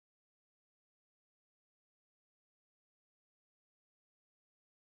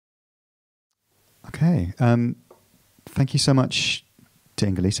Okay. Thank you so much to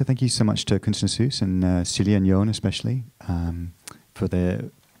Inger Lise. Thank you so much to Kunstnerhus and Celia and Jon especially for their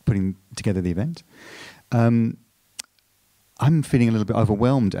putting together the event. I'm feeling a little bit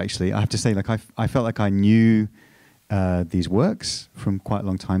overwhelmed, actually. I have to say, like I felt like I knew these works from quite a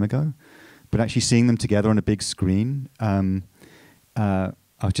long time ago, but actually seeing them together on a big screen, I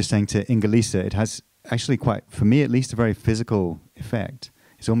was just saying to Inger Lise, it has actually quite, for me at least, a very physical effect.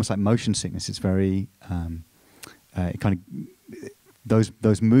 It's almost like motion sickness. It's very, it kind of,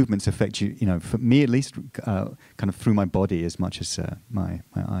 those movements affect you, you know, for me at least, kind of through my body as much as my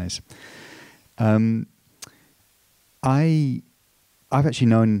eyes. I've actually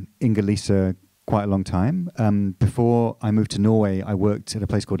known Inger Lise quite a long time. Before I moved to Norway, I worked at a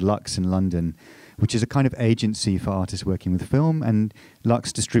place called Lux in London, which is a kind of agency for artists working with film, and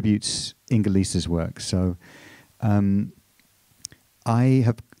Lux distributes Inger Lise's work. So I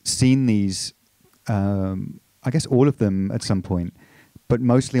have seen these, I guess all of them at some point, but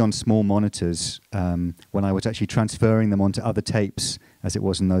mostly on small monitors when I was actually transferring them onto other tapes, as it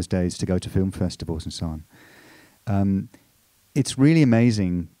was in those days, to go to film festivals and so on. It's really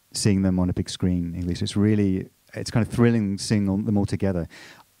amazing seeing them on a big screen, English. It's kind of thrilling seeing them all together.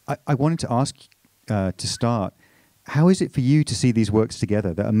 I wanted to ask, to start, how is it for you to see these works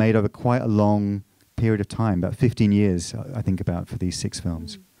together that are made over quite a long period of time, about 15 years, I think about, for these 6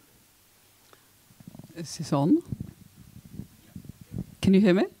 films? Is this on? Can you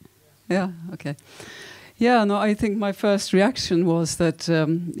hear me? Yeah, okay. Yeah, no, I think my first reaction was that,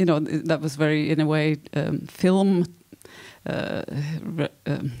 you know, that was very, in a way, film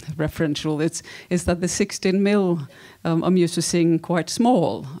referential. It's that the 16 mil I'm used to seeing quite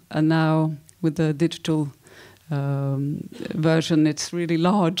small, and now with the digital version, it's really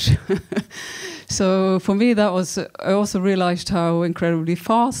large. So for me, that was. I also realized how incredibly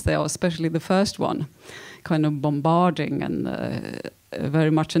fast they are, especially the first one, kind of bombarding and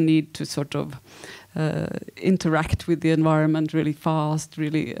very much a need to sort of interact with the environment really fast,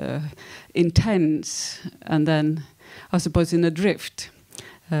 really intense, and then I suppose in a drift.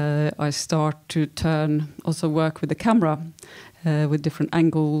 I start to also work with the camera with different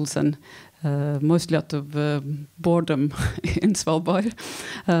angles and mostly out of boredom in Svalbard,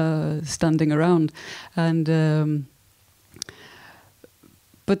 standing around. And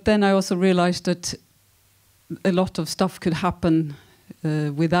but then I also realized that a lot of stuff could happen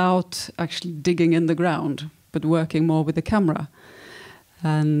without actually digging in the ground, but working more with the camera.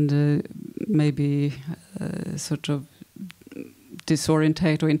 And maybe sort of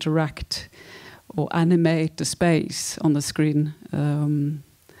disorientate or interact or animate the space on the screen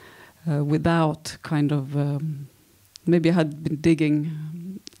without kind of maybe I had been digging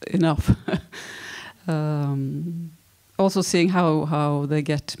enough. Also seeing how they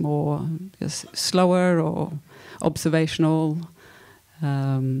get more slower or observational.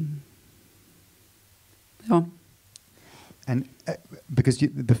 Yeah. And because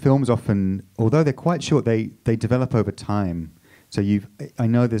the films often, although they're quite short, they develop over time. So I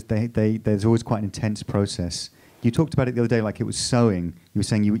know there's always quite an intense process. You talked about it the other day, like it was sewing. You were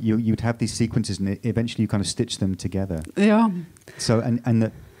saying you'd have these sequences, and eventually you kind of stitch them together. Yeah. So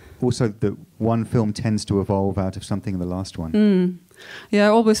and also the one film tends to evolve out of something in the last one. Mm. Yeah, I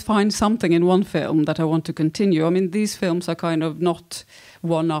always find something in one film that I want to continue. I mean, these films are kind of not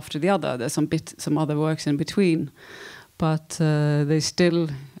one after the other. There's some other works in between. But they still,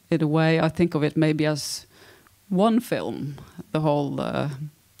 in a way, I think of it maybe as one film, the whole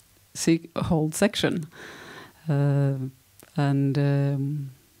whole section, and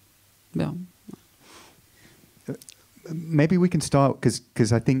yeah. Maybe we can start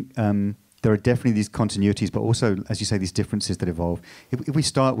because I think there are definitely these continuities, but also, as you say, these differences that evolve. If we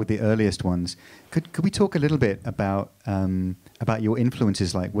start with the earliest ones, could we talk a little bit about your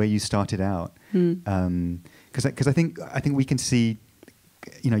influences, like where you started out? Because I think we can see,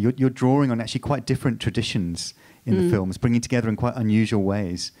 you know, you're drawing on actually quite different traditions in the films, bringing together in quite unusual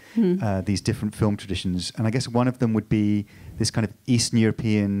ways these different film traditions. And I guess one of them would be this kind of Eastern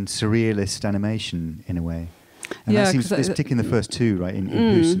European surrealist animation in a way. And that seems it's particularly in the first 2, right, in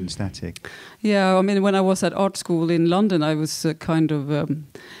Hus and Static. Yeah, I mean, when I was at art school in London, I was kind of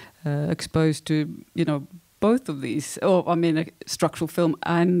exposed to, you know, both of these, I mean, structural film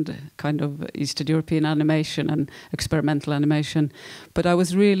and kind of Eastern European animation and experimental animation. But I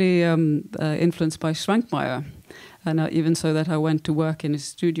was really influenced by Schwankmajer. And even so that I went to work in his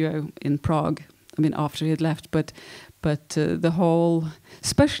studio in Prague, I mean, after he had left. But the whole,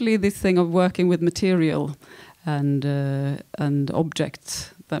 especially this thing of working with material and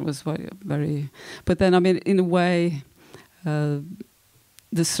objects, that was very. But then, I mean, in a way, the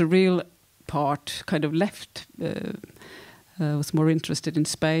surreal part kind of left. Was more interested in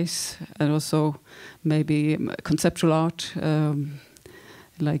space and also maybe conceptual art,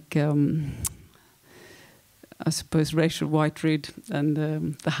 like I suppose Rachel Whiteread and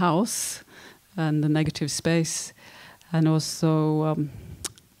The House and The Negative Space, and also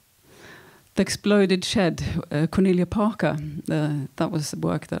The Exploded Shed, Cornelia Parker. That was the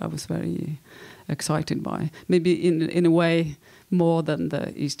work that I was very excited by. Maybe in a way more than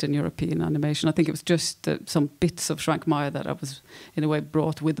the Eastern European animation. I think it was just some bits of Schrankmeyer that I was in a way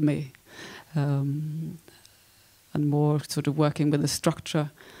brought with me, and more sort of working with the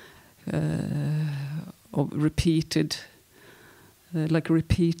structure of repeated, like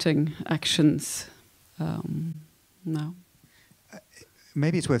repeating actions. No.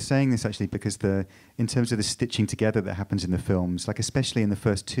 Maybe it's worth saying this actually, because in terms of the stitching together that happens in the films, like especially in the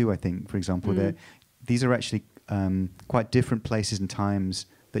first two, I think, for example, these are actually quite different places and times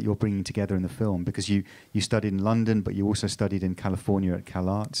that you're bringing together in the film, because you studied in London, but you also studied in California at Cal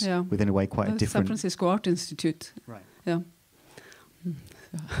Arts, within a way quite a different... San Francisco Art Institute. Right. Yeah.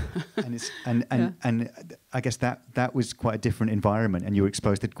 and I guess that was quite a different environment, and you were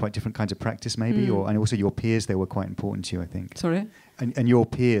exposed to quite different kinds of practice, maybe, and also your peers there were quite important to you, I think. Sorry. And your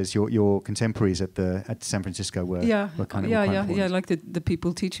peers, your contemporaries at San Francisco were kind of important. Like the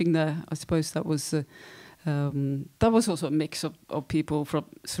people teaching there. I suppose that was also a mix of people from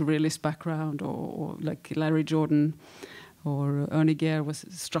surrealist background, or like Larry Jordan, or Ernie Gare was a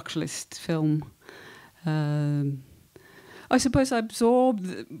structuralist film. I suppose I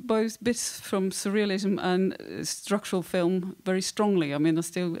absorbed both bits from surrealism and structural film very strongly. I mean, I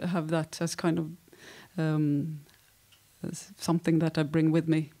still have that as kind of as something that I bring with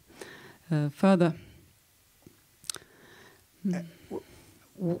me further.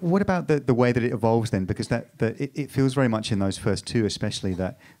 What about the way that it evolves then? Because it feels very much in those first two, especially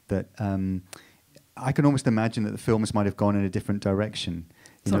that I can almost imagine that the films might have gone in a different direction.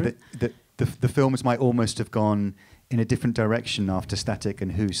 You know, that the films might almost have gone in a different direction after Static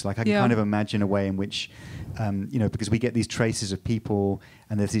and Hoos. Like I can kind of imagine a way in which, because we get these traces of people,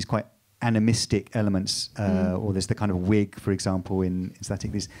 and there's these quite animistic elements, or there's the kind of wig, for example, in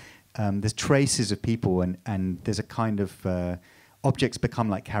Static. There's traces of people, and there's a kind of objects become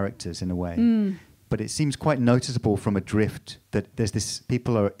like characters in a way. But it seems quite noticeable from Adrift that there's this,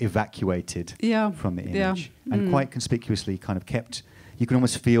 people are evacuated from the image, and quite conspicuously kind of kept. You can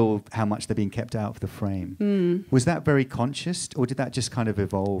almost feel how much they're being kept out of the frame. Was that very conscious, or did that just kind of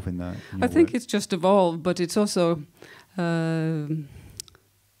evolve in your I think work? it's just evolved, but it's also... I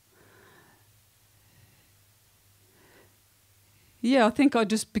think I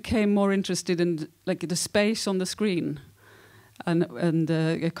just became more interested in like the space on the screen, and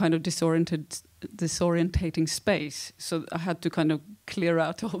a kind of disorientating space. So I had to kind of clear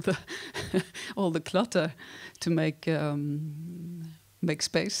out all the clutter to make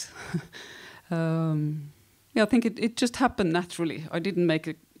space. I think it just happened naturally. I didn't make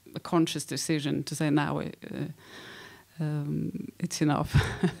a conscious decision to say now it's enough.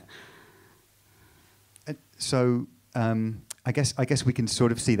 So I guess we can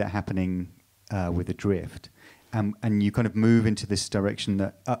sort of see that happening with Adrift, and you kind of move into this direction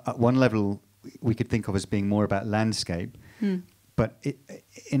that at one level we could think of as being more about landscape, but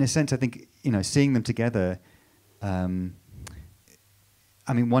in a sense I think seeing them together.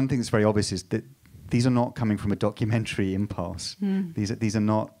 I mean, one thing that's very obvious is that these are not coming from a documentary impulse. These are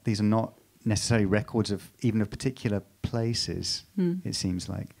not necessarily records of even of particular places. It seems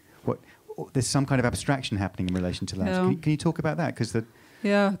like there's some kind of abstraction happening in relation to landscape. Can you talk about that? Because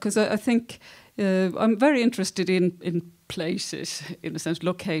I think I'm very interested in places, in a sense,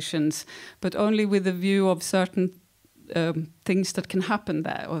 locations, but only with the view of certain things that can happen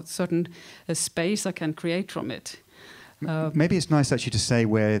there, or certain space I can create from it. Maybe it's nice actually to say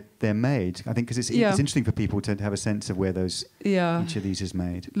where they're made. I think because it's interesting for people to have a sense of where each of these is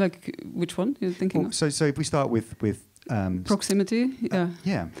made. Like which one you're thinking of? So if we start with proximity,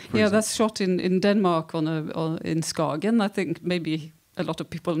 that's shot in Denmark in Skagen. I think maybe a lot of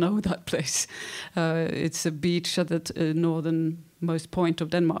people know that place. It's a beach at the northernmost point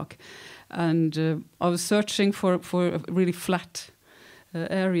of Denmark, and I was searching for a really flat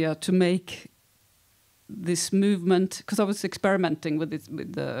area to make this movement, because I was experimenting with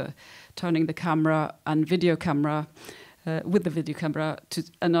turning the camera and video camera with the video camera,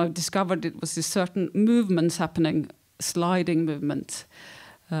 and I discovered it was this certain movements happening, sliding movement,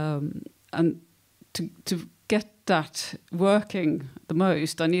 and to get that working the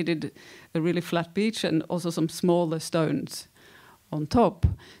most, I needed a really flat beach and also some smaller stones on top.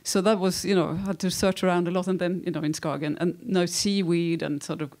 So that was, you know, had to search around a lot, and then, you know, in Skagen, and no seaweed and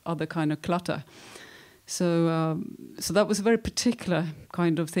sort of other kind of clutter. So so that was a very particular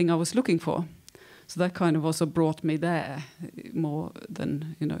kind of thing I was looking for. So that kind of also brought me there more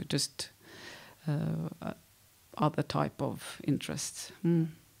than, you know, just other type of interests. So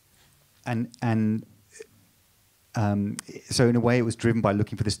in a way, it was driven by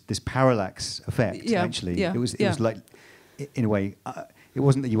looking for this parallax effect. Yeah, Actually, yeah, it was like, in a way, it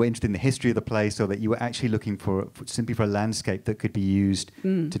wasn't that you were interested in the history of the place, or that you were actually looking for simply for a landscape that could be used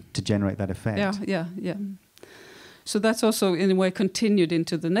to generate that effect. Yeah. So that's also in a way continued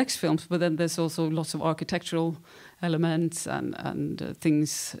into the next films, but then there's also lots of architectural elements and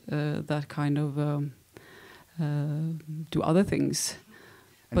things that kind of do other things.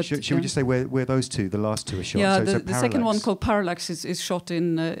 But should we just say where those two, the last two, are shot? Yeah, so the second one called Parallax is shot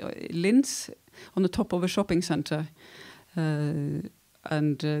in Linz, on the top of a shopping center.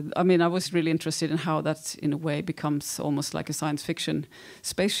 I mean, I was really interested in how that, in a way, becomes almost like a science fiction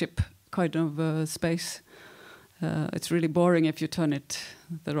spaceship kind of space. It's really boring if you turn it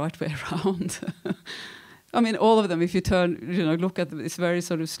the right way around. I mean, all of them, if you turn, you know, look at them, it's very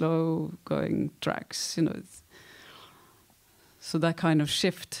sort of slow-going tracks, you know. So that kind of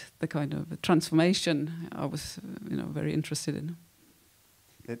shift, the kind of transformation, I was, you know, very interested in.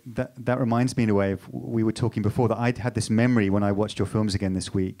 That reminds me in a way of, we were talking before, that I'd had this memory when I watched your films again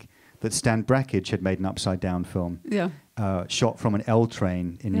this week, that Stan Brakhage had made an upside-down film, shot from an L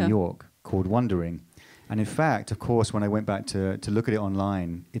train in New York, called Wandering. And in fact, of course, when I went back to look at it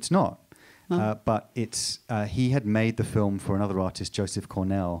online, it's not. No. But it's he had made the film for another artist, Joseph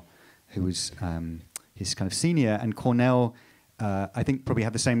Cornell, who was his kind of senior. And Cornell, I think, probably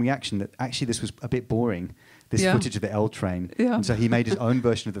had the same reaction, that actually this was a bit boring, this footage of the L train. Yeah. And so he made his own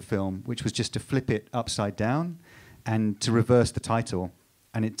version of the film, which was just to flip it upside down and to reverse the title.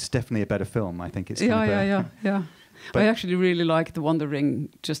 And it's definitely a better film. I think it's yeah. But I actually really like The Wandering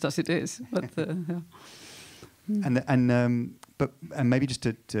just as it is. But And maybe just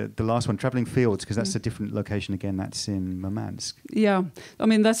the last one, Traveling Fields, because that's a different location again. That's in Murmansk. Yeah, I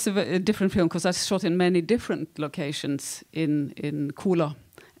mean that's a different film because that's shot in many different locations in Kola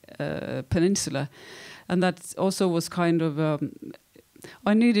Peninsula, and that also was kind of.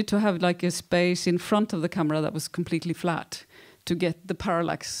 I needed to have like a space in front of the camera that was completely flat to get the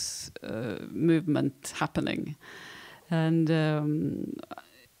parallax movement happening, and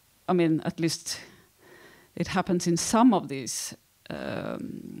I mean at least. It happens in some of these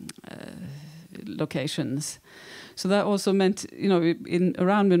locations. So that also meant, you know,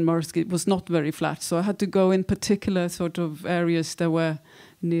 around Murmansk it was not very flat. So I had to go in particular sort of areas that were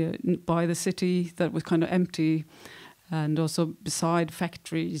by the city that was kind of empty, and also beside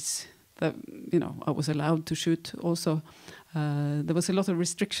factories that, you know, I was allowed to shoot also. There was a lot of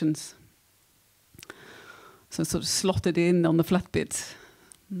restrictions. So sort of slotted in on the flat bits.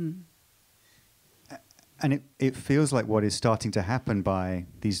 And it feels like what is starting to happen by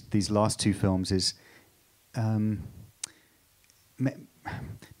these last two films is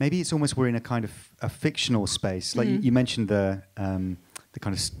maybe it's almost we're in a kind of a fictional space. Like you mentioned the kind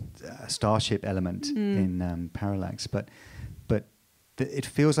of starship element in Parallax, but it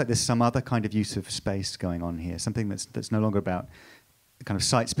feels like there's some other kind of use of space going on here. Something that's no longer about a kind of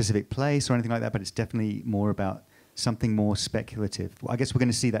site-specific place or anything like that, but it's definitely more about something more speculative. I guess we're going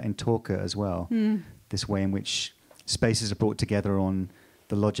to see that in Torka as well. This way in which spaces are brought together on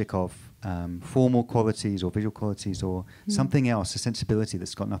the logic of formal qualities or visual qualities or something else, a sensibility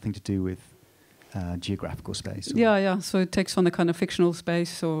that's got nothing to do with geographical space. Yeah. So it takes on a kind of fictional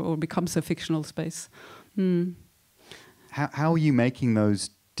space or becomes a fictional space. How are you making those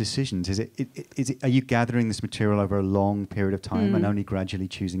decisions? Is it? Are you gathering this material over a long period of time and only gradually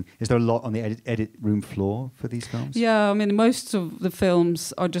choosing? Is there a lot on the edit room floor for these films? Yeah, I mean, most of the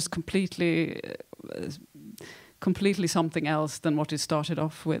films are just completely something else than what it started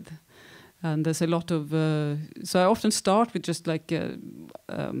off with. And there's a lot of... so I often start with just like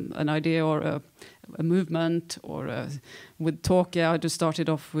an idea or a movement, or with talk, I just started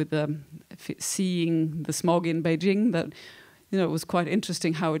off with seeing the smog in Beijing. That, you know, it was quite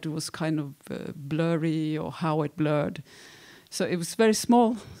interesting how it was kind of blurry or how it blurred. So it was a very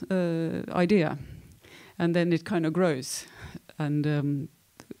small idea. And then it kind of grows. And...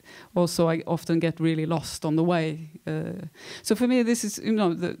 also, I often get really lost on the way. So for me, this is, you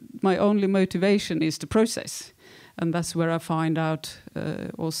know, my only motivation is the process. And that's where I find out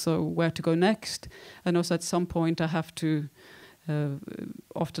also where to go next. And also at some point I have to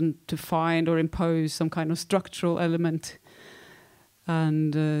often to find or impose some kind of structural element.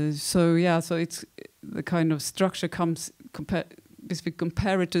 And so it's the kind of structure comes if we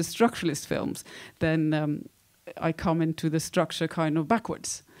compare it to structuralist films, then I come into the structure kind of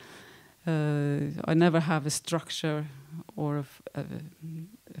backwards. I never have a structure or a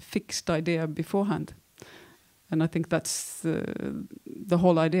fixed idea beforehand. And I think that's the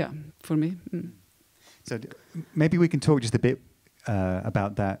whole idea for me. Mm. So maybe we can talk just a bit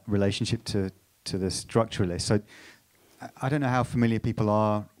about that relationship to the structuralist. So I don't know how familiar people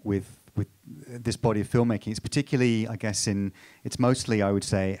are with this body of filmmaking. It's particularly, I guess, it's mostly, I would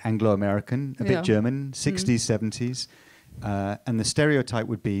say, Anglo-American, a bit German, 60s, 70s. And the stereotype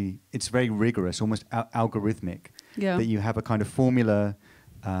would be, it's very rigorous, almost algorithmic, that you have a kind of formula.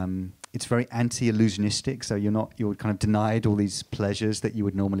 It's very anti-illusionistic, so you're kind of denied all these pleasures that you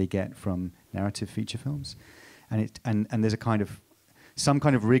would normally get from narrative feature films. And there's a kind of, some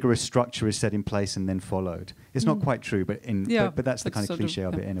kind of rigorous structure is set in place and then followed. It's not quite true, but that's the kind of cliche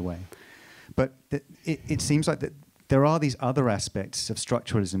of it in a way. But it seems like that there are these other aspects of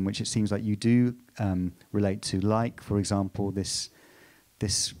structuralism which it seems like you do relate to, like, for example, this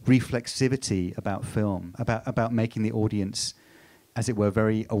reflexivity about film, about making the audience, as it were,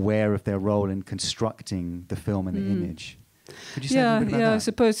 very aware of their role in constructing the film and the image. Could you say a little bit about that? I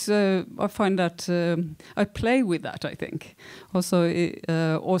suppose I find that I play with that, I think. Also,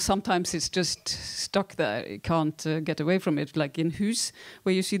 or sometimes it's just stuck there. You can't get away from it, like in Hus,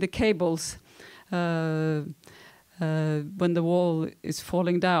 where you see the cables when the wall is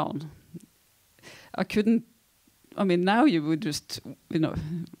falling down. Now you would just,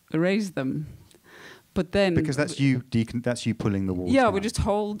 erase them. But then, because that's you pulling the walls. Yeah, down. we're just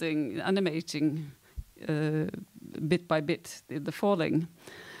animating bit by bit the falling.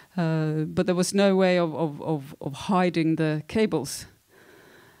 But there was no way of hiding the cables,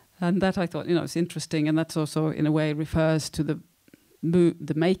 and that I thought is interesting, and that's also in a way refers to the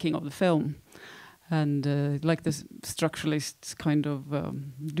making of the film, and like the structuralists kind of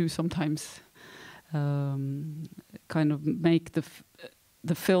do sometimes, kind of make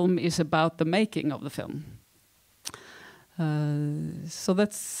the film is about the making of the film. So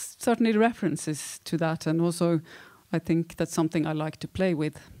that's certainly references to that, and also I think that's something I like to play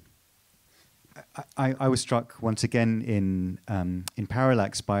with. I was struck once again in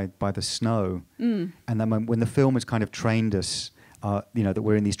Parallax by the snow, and then when the film has kind of trained us, that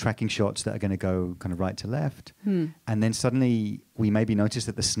we're in these tracking shots that are going to go kind of right to left, and then suddenly we maybe notice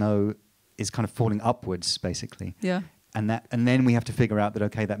that the snow is kind of falling upwards, basically. Yeah. And then we have to figure out that,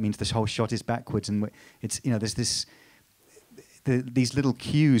 okay, that means this whole shot is backwards, and it's there's these little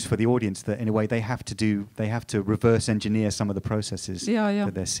cues for the audience that in a way they have to reverse engineer some of the processes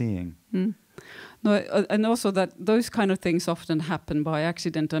that they're seeing. No, and also that those kind of things often happen by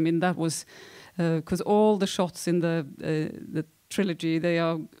accident. I mean, that was because all the shots in the trilogy, they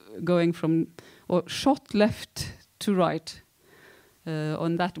are going from or shot left to right,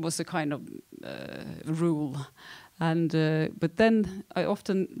 and that was a kind of rule. And but then I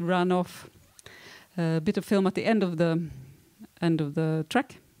often ran off a bit of film at the end of the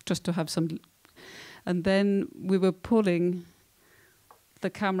track, just to have some, and then we were pulling the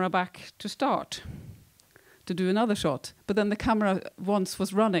camera back to start to do another shot. But then the camera once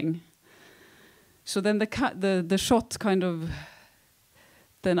was running, so then the shot kind of.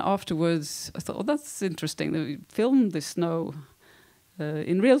 Then afterwards, I thought, oh, that's interesting. We filmed the snow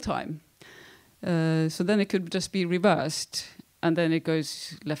in real time. So then it could just be reversed, and then it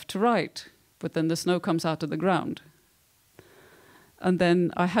goes left to right, but then the snow comes out of the ground. And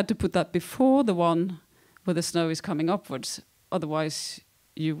then I had to put that before the one where the snow is coming upwards, otherwise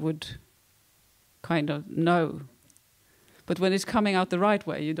you would kind of know. But when it's coming out the right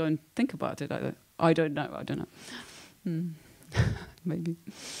way, you don't think about it. I don't know. Maybe.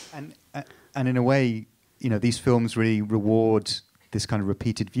 And in a way, these films really reward this kind of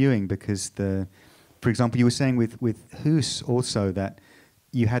repeated viewing, because for example, you were saying with Hus also that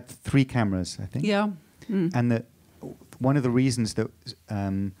you had 3 cameras, I think. Yeah. And that one of the reasons that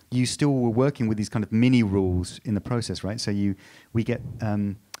you still were working with these kind of mini rules in the process, right? So we get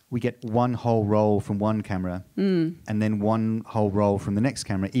one whole roll from one camera, and then one whole roll from the next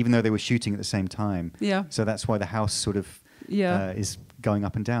camera, even though they were shooting at the same time. Yeah. So that's why the house sort of is going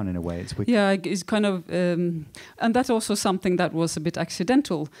up and down in a way. It's kind of, and that's also something that was a bit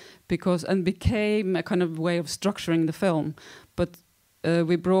accidental, and became a kind of way of structuring the film. But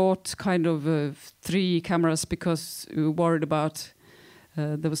we brought kind of 3 cameras because we were worried about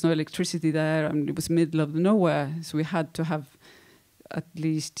there was no electricity there, and it was middle of nowhere, so we had to have at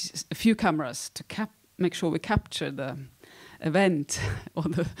least a few cameras to make sure we capture the event or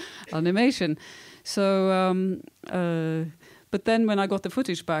the animation. So, but then when I got the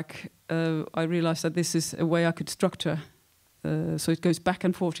footage back, I realized that this is a way I could structure so it goes back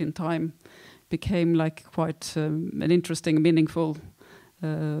and forth in time, became like quite an interesting, meaningful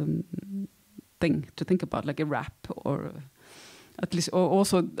thing to think about, like a rap, or at least, or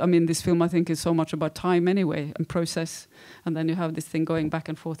also, I mean, this film I think is so much about time anyway and process, and then you have this thing going back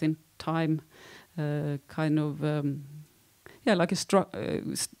and forth in time, kind of, like a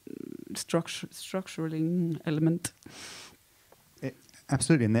structuring element.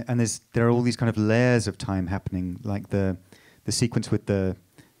 Absolutely, and there are all these kind of layers of time happening, like the sequence with the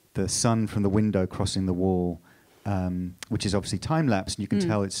sun from the window crossing the wall, which is obviously time lapse, and you can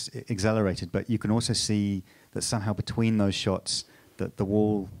tell it's accelerated, but you can also see that somehow between those shots, that the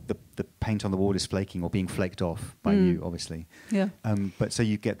wall, the paint on the wall is flaking or being flaked off by you, obviously. Yeah. But so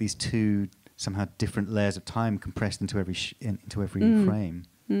you get these two somehow different layers of time compressed into every frame.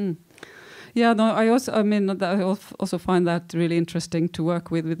 Yeah, no, I also find that really interesting to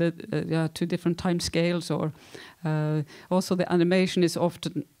work with the two different time scales, or also the animation is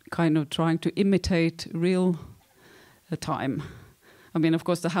often kind of trying to imitate real time. I mean, of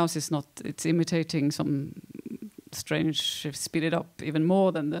course, the house is not; it's imitating some strange, speed it up even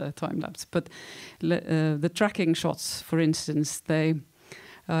more than the time lapse. But the tracking shots, for instance, they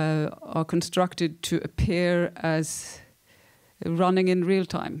are constructed to appear as running in real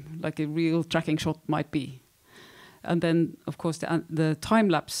time, like a real tracking shot might be. And then, of course, the time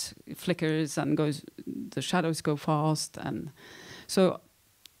lapse flickers and the shadows go fast, and so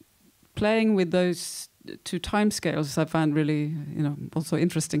playing with those two time scales I found really, also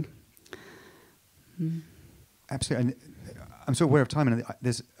interesting. Absolutely, and I'm so aware of time, and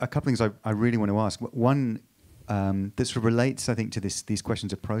there's a couple things I really want to ask. One that sort of relates, I think, to these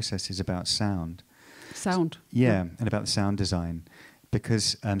questions of process is about sound. Sound. Yeah, and about the sound design,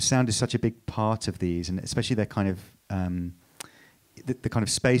 because sound is such a big part of these, and especially their kind of the kind of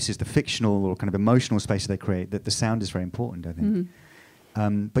spaces, the fictional or kind of emotional space they create. That the sound is very important, I think.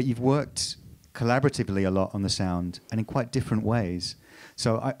 But you've worked collaboratively a lot on the sound, and in quite different ways.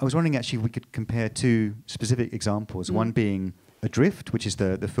 So I was wondering, actually, if we could compare two specific examples. One being Adrift, which is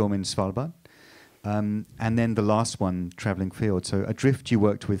the film in Svalbard, and then the last one, Traveling Fields. So Adrift, you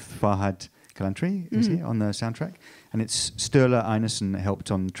worked with Farhad Kalantri, is he, on the soundtrack, and it's Sturla Einarsson helped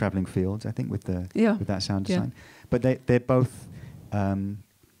on Traveling Fields, I think, with that sound design. But they're both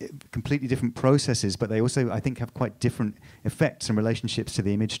completely different processes, but they also, I think, have quite different effects and relationships to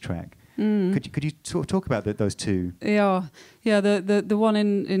the image track. Could you sort of talk about those two? Yeah. The one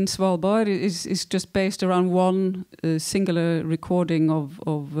in Svalbard is just based around one singular recording of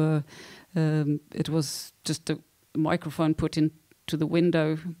it was just a microphone put into the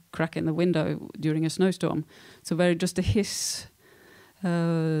window, crack in the window during a snowstorm. So just a hiss.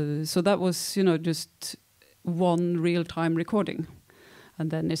 So that was, just one real-time recording. And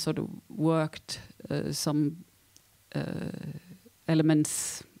then it sort of worked some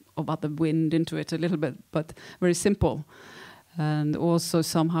elements of other wind into it a little bit, but very simple. And also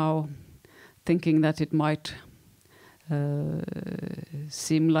somehow thinking that it might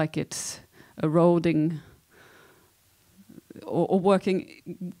seem like it's eroding or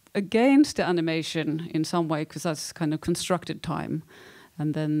working against the animation in some way, because that's kind of constructed time.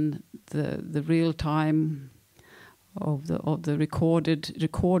 And then the real time of the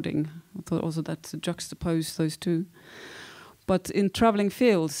recording. I thought also that to juxtapose those two. But in Traveling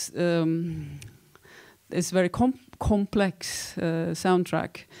Fields, it's very complex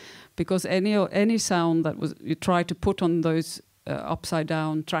soundtrack, because any sound that you try to put on those upside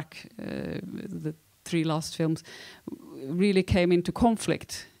down track, the three last films, really came into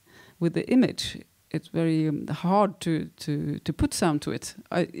conflict with the image. It's very hard to put sound to it.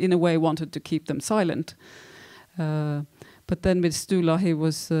 I, in a way, wanted to keep them silent. But then with Sturla, he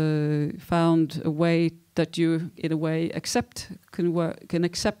was found a way that you, in a way, can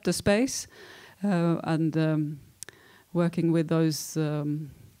accept the space, and working with those, and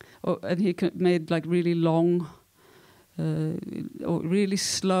he made like really long, or really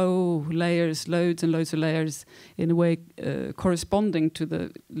slow layers, loads and loads of layers, in a way corresponding to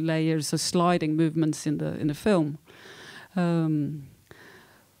the layers of sliding movements in the film.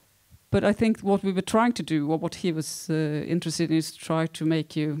 But I think what we were trying to do, or what he was interested in, is try to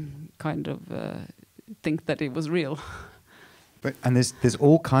make you kind of think that it was real. And there's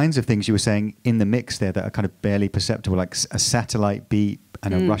all kinds of things you were saying in the mix there that are kind of barely perceptible, like a satellite beep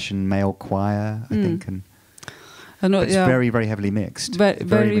and a Russian male choir, I think, and it's very, very heavily mixed.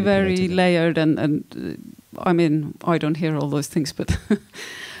 Very, very layered, and I mean, I don't hear all those things, but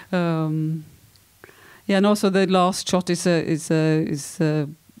and also the last shot is the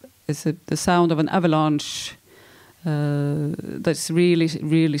sound of an avalanche that's really,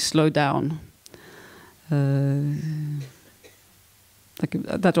 really slowed down.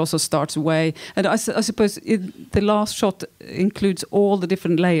 that also starts away. And I suppose the last shot includes all the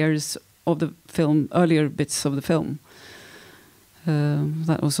different layers of the film, earlier bits of the film.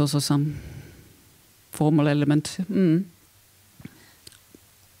 That was also some formal element.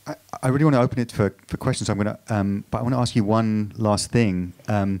 I really want to open it for questions. I'm going to, but I want to ask you one last thing,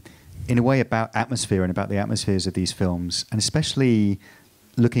 in a way about atmosphere and about the atmospheres of these films, and especially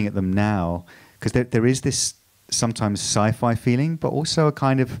looking at them now, because there is this sometimes sci-fi feeling, but also a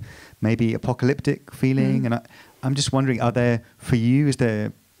kind of maybe apocalyptic feeling. And I'm just wondering, are there, for you, is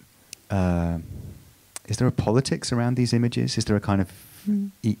there a politics around these images? Is there a kind of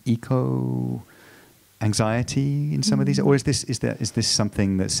eco anxiety in some of these, or is this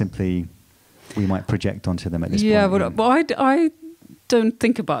something that simply we might project onto them at this point? Yeah, but I don't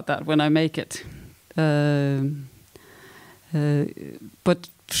think about that when I make it. But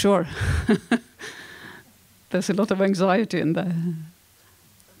sure, there's a lot of anxiety in there.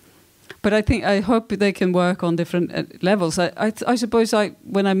 But I hope they can work on different levels. I suppose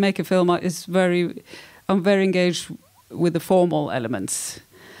when I make a film, I'm very engaged with the formal elements,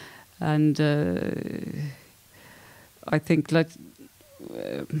 and I think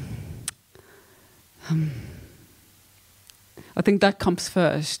I think that comes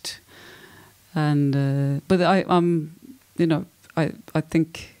first, and but I'm I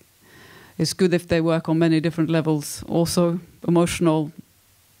think it's good if they work on many different levels, also emotional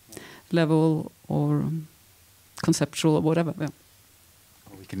level or conceptual or whatever. Yeah.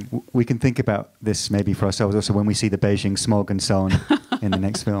 We can think about this maybe for ourselves also when we see the Beijing smog and so on in the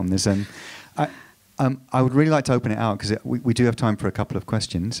next film. There's I would really like to open it out because we do have time for a couple of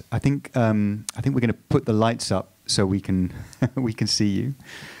questions. I think we're going to put the lights up so we can we can see you.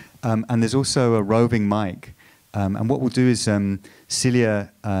 And there's also a roving mic. And what we'll do is Celia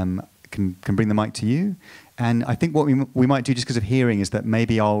can bring the mic to you. And I think what we might do, just because of hearing, is that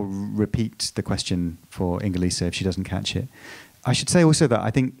maybe I'll repeat the question for Inger Lise if she doesn't catch it. I should say also that I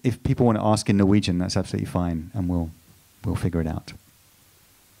think if people want to ask in Norwegian, that's absolutely fine, and we'll figure it out.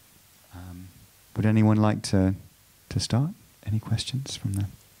 Would anyone like to start? Any questions from there?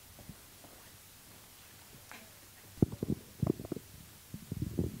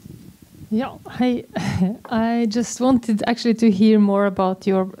 Yeah, hi. I just wanted actually to hear more about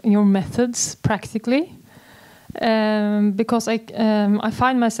your methods practically, because I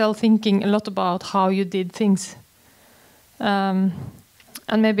find myself thinking a lot about how you did things, and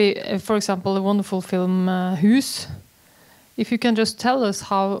maybe, for example, the wonderful film Hus. If you can just tell us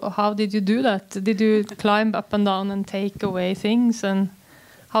how did you do that? Did you climb up and down and take away things, and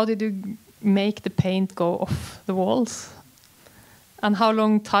how did you make the paint go off the walls? And how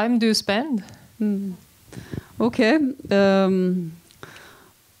long time do you spend? Okay.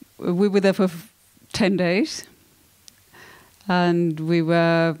 We were there for 10 days. And we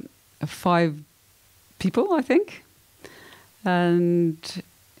were 5 people, I think. And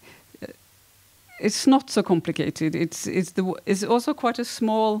it's not so complicated. It's also quite a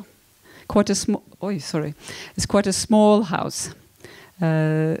small it's quite a small house.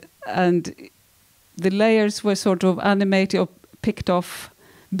 And the layers were sort of animated or picked off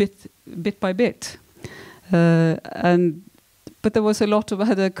bit by bit, but there was I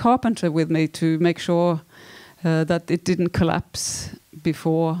had a carpenter with me to make sure that it didn't collapse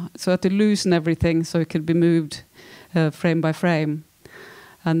before, so I had to loosen everything so it could be moved frame by frame,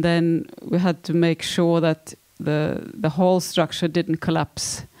 and then we had to make sure that the whole structure didn't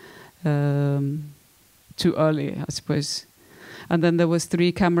collapse too early, I suppose. And then there was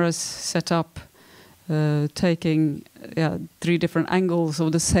 3 cameras set up, taking 3 different angles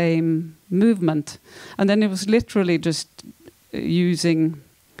of the same movement, and then it was literally just using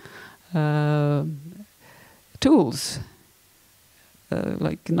tools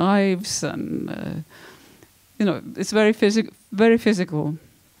like knives, and it's very physical,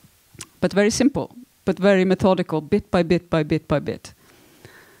 but very simple, but very methodical, bit by bit by bit by bit,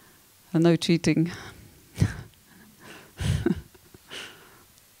 and no cheating.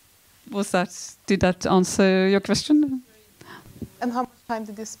 Did that answer your question? And how much time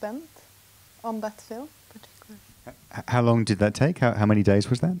did you spend on that film particularly? How long did that take? How many days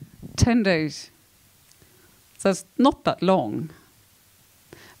was that? 10 days. So it's not that long.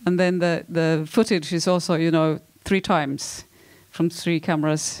 And then the footage is also, 3 times from 3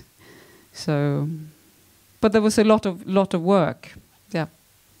 cameras. So, but there was a lot of work. Yeah.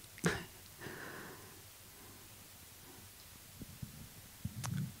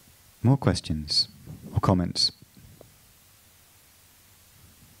 More questions or comments?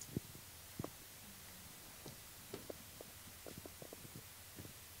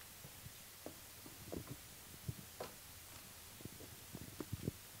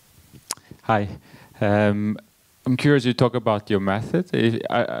 Hi. I'm curious, you talk about your method.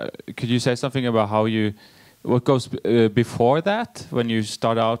 Could you say something about what goes before that, when you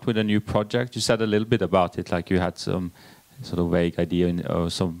start out with a new project? You said a little bit about it, like you had some sort of vague idea or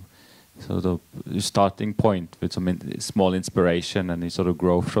some sort of starting point with some small inspiration, and you sort of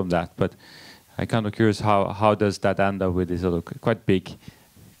grow from that. But I'm kind of curious, how does that end up with these sort of quite big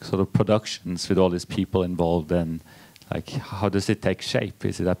sort of productions with all these people involved, and like how does it take shape?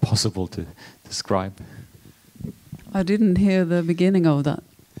 Is it that possible to describe? I didn't hear the beginning of that.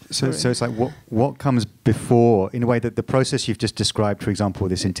 So it's like what comes before, in a way, that the process you've just described, for example,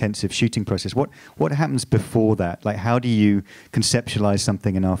 this intensive shooting process. What happens before that? Like, how do you conceptualize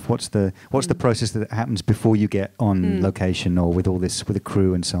something enough? What's the process that happens before you get on location or with the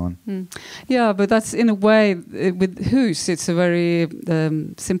crew and so on? Yeah, but that's in a way with Hus. It's a very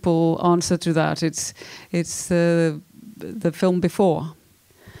simple answer to that. It's the film before.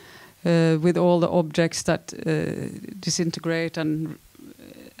 With all the objects that disintegrate and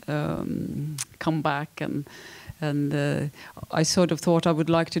come back, and I sort of thought I would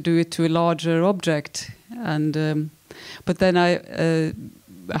like to do it to a larger object, and but then a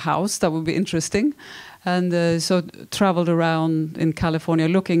house that would be interesting, and so traveled around in California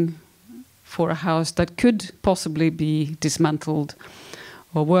looking for a house that could possibly be dismantled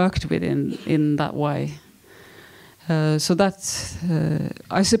or worked with in that way. So that's,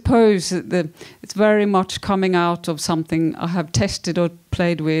 I suppose, it's very much coming out of something I have tested or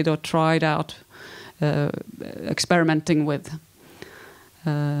played with or tried out, experimenting with,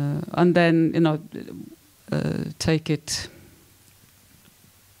 and then take it,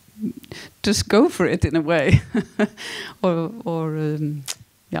 just go for it in a way,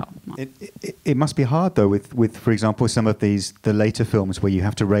 yeah. It must be hard though with for example some of the later films where you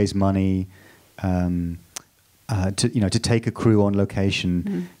have to raise money. To take a crew on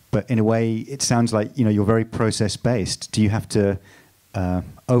location, but in a way it sounds like you're very process based. Do you have to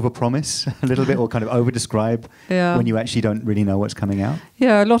overpromise a little bit or kind of over-describe when you actually don't really know what's coming out?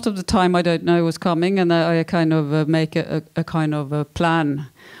 Yeah, a lot of the time I don't know what's coming, and I kind of make a kind of a plan,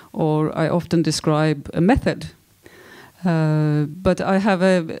 or I often describe a method. But I have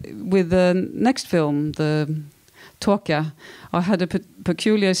with the next film, the Tokyo, I had a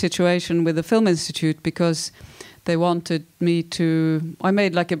peculiar situation with the Film Institute because they wanted me to. I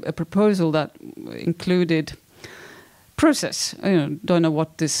made like a proposal that included process. Don't know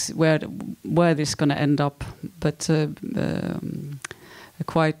where this is going to end up, but a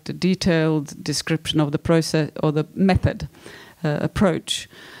quite detailed description of the process or the method approach.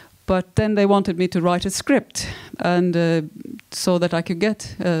 But then they wanted me to write a script, and so that I could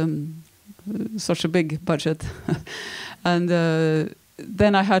get such a big budget, and.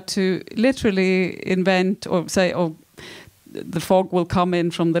 Then I had to literally invent or say, the fog will come in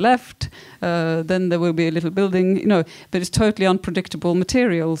from the left, then there will be a little building, but it's totally unpredictable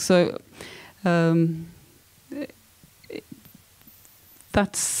material. So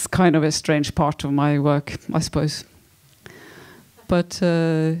that's kind of a strange part of my work, I suppose. But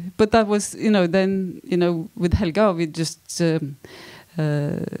that was, then, with Helga, we just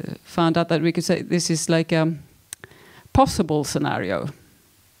found out that we could say this is like a possible scenario,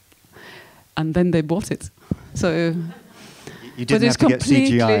 and then they bought it. So you didn't have to get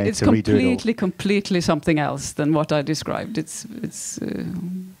CGI to redo it all. Completely something else than what I described. It's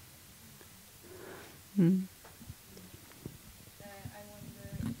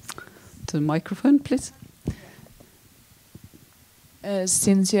the microphone, please.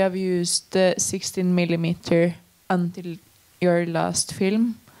 Since you have used the 16mm until your last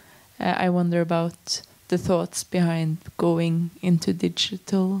film, I wonder about the thoughts behind going into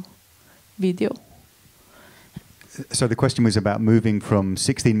digital video. So the question was about moving from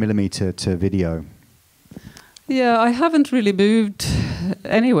 16mm to video. Yeah, I haven't really moved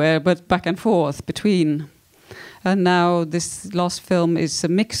anywhere but back and forth between. And now this last film is a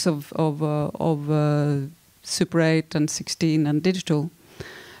mix of Super 8 and 16 and digital.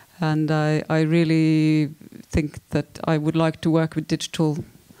 And I really think that I would like to work with digital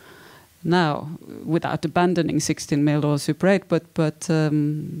now, without abandoning 16mm or Super 8, but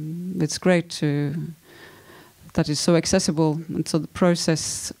it's great that it's so accessible, and so the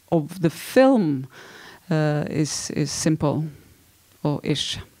process of the film is simple, or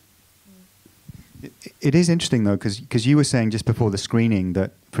ish. It is interesting though, because you were saying just before the screening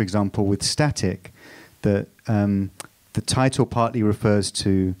that, for example, with Static, that the title partly refers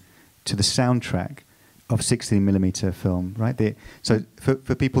to the soundtrack of 16mm film, right? So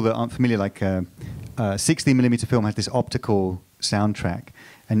for people that aren't familiar, like 16mm film has this optical soundtrack,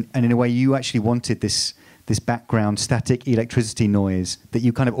 and in a way you actually wanted this this background static electricity noise that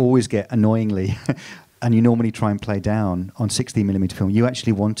you kind of always get annoyingly, and you normally try and play down on 16mm film. You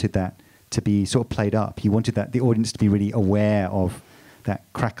actually wanted that to be sort of played up. You wanted the audience to be really aware of that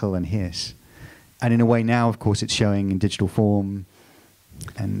crackle and hiss. And in a way now, of course, it's showing in digital form.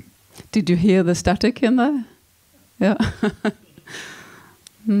 And did you hear the static in there? Yeah.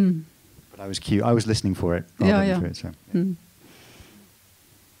 But I was cute. I was listening for it rather than for it. So.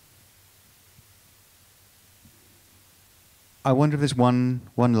 I wonder if there's one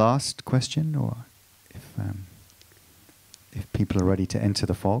last question, or if people are ready to enter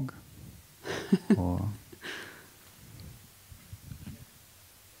the fog, or.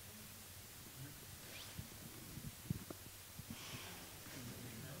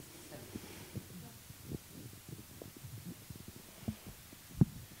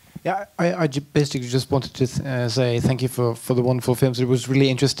 Yeah, I basically just wanted to say thank you for the wonderful films. It was really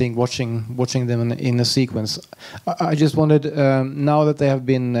interesting watching them in a sequence. I just wanted, now that they have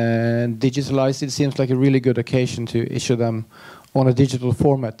been digitalized, it seems like a really good occasion to issue them on a digital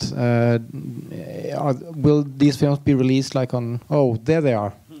format. Will these films be released like on? Oh, there they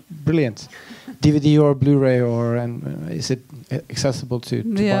are, brilliant. DVD or Blu-ray, or is it accessible to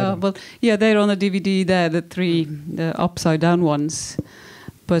buy them? Well, yeah, they're on a DVD there, the three upside down ones.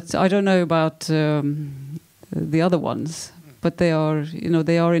 But I don't know about the other ones. But they are,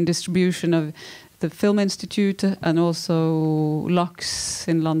 they are in distribution of the Film Institute and also Lux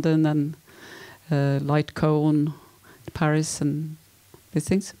in London and Light Cone, Paris, and these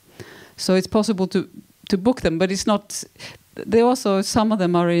things. So it's possible to book them, but it's not. They also, some of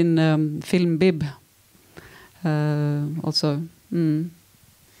them are in Film Bib. Also.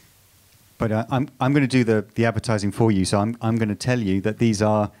 But I'm going to do the advertising for you. So I'm going to tell you that these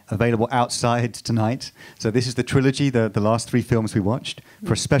are available outside tonight. So this is the trilogy, the last 3 films we watched,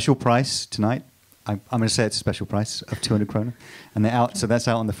 for a special price tonight. I'm going to say it's a special price of 200 krona, and they're out. So that's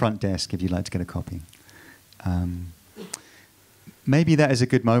out on the front desk if you'd like to get a copy. Maybe that is a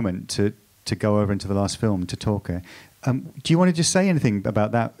good moment to go over into the last film to talk. Do you want to just say anything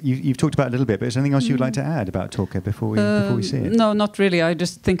about that? You've talked about it a little bit, but is there anything else you would like to add about Talker before we see it? No, not really. I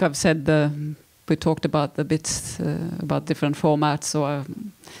just think I've said we talked about the bits about different formats. So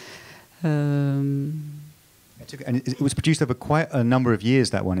and it was produced over quite a number of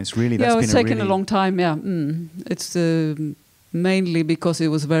years. That one, it's really it's taken a long time. Yeah, it's mainly because it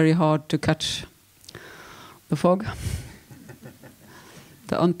was very hard to catch the fog,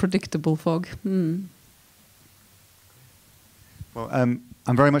 the unpredictable fog. Well, I'm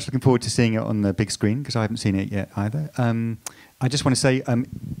very much looking forward to seeing it on the big screen, because I haven't seen it yet either. I just want to say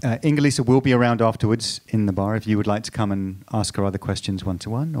Inger Lise will be around afterwards in the bar if you would like to come and ask her other questions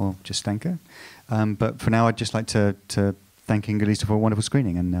one-to-one, or just thank her. But for now, I'd just like to thank Inger Lise for a wonderful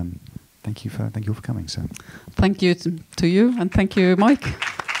screening, and thank you all for coming. So, thank you to you, and thank you, Mike.